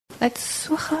Hy het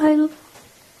so gehuil.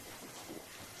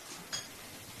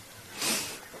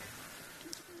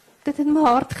 Dit het my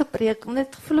hart gebreek,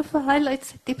 omdat ek gevoel of hy uit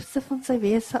sy diepste van sy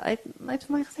wese uit. Hy het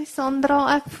vir my gesê, Sandra,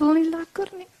 ek voel nie lekker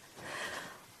nie.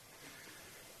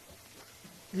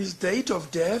 His date of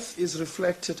death is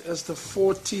reflected as the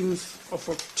 14th of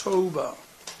October,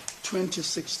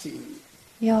 2016.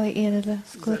 Ja, edele,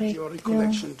 is Is that korrek. your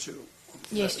recollection too?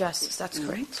 Yes, Justice, that's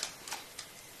correct.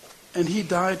 And he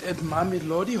died at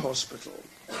Mamelodi Hospital.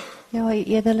 Ja,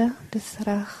 edele, dis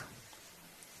reg.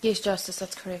 Yes, Justice,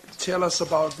 that's correct. Tell us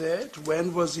about that.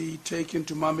 When was he taken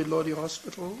to Mamelodi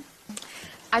Hospital?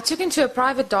 I took him to a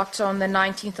private doctor on the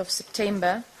 19th of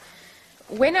September.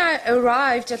 When I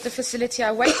arrived at the facility,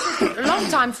 I waited a long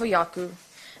time for Jaco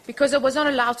because I was not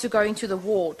allowed to go into the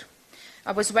ward.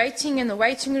 I was waiting in the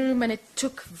waiting room and it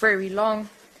took very long.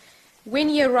 When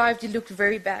he arrived, he looked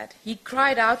very bad. He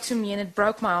cried out to me and it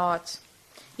broke my heart.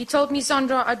 He told me,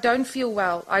 Sandra, I don't feel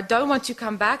well. I don't want to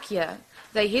come back here.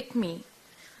 They hit me.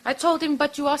 I told him,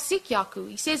 but you are sick, Jaco.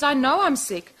 He says, I know I'm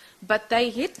sick, but they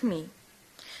hit me.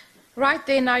 Right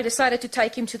then, I decided to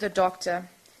take him to the doctor.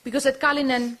 Because at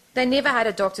Cullinan, they never had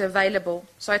a doctor available.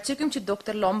 So I took him to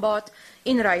Dr. Lombard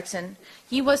in Ruyten.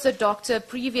 He was the doctor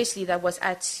previously that was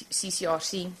at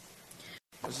CCRC.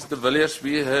 Mrs. Devilliers,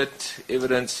 we heard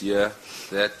evidence here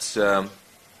that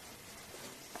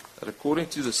according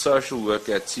to the social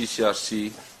worker at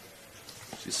CCRC,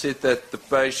 she said that the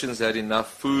patients had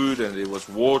enough food and there was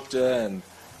water and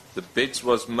the beds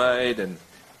was made and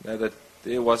that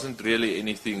there wasn't really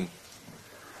anything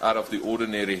out of the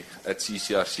ordinary at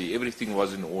CCRC. Everything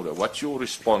was in order. What's your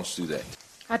response to that?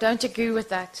 I don't agree with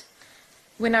that.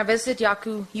 When I visited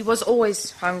Jaco, he was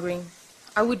always hungry.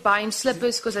 I would buy him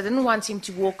slippers because I didn't want him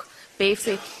to walk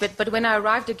barefoot. But when I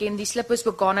arrived again, these slippers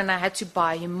were gone and I had to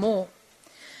buy him more.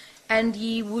 And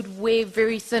he would wear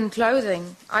very thin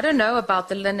clothing. I don't know about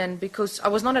the linen because I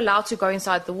was not allowed to go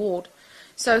inside the ward.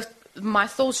 So my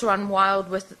thoughts run wild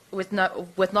with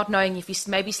not knowing if he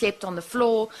maybe slept on the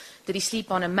floor. Did he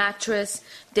sleep on a mattress?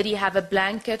 Did he have a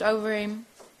blanket over him?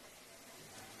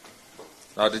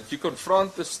 Now, did you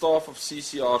confront the staff of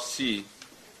CCRC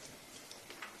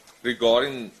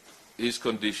regarding his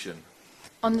condition?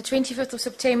 On the 25th of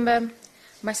September,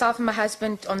 myself and my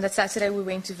husband, on that Saturday, we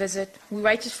went to visit. We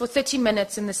waited for 30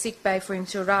 minutes in the sick bay for him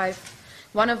to arrive.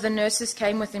 One of the nurses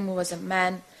came with him who was a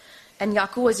man, and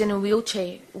Jaco was in a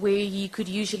wheelchair where he could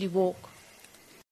usually walk.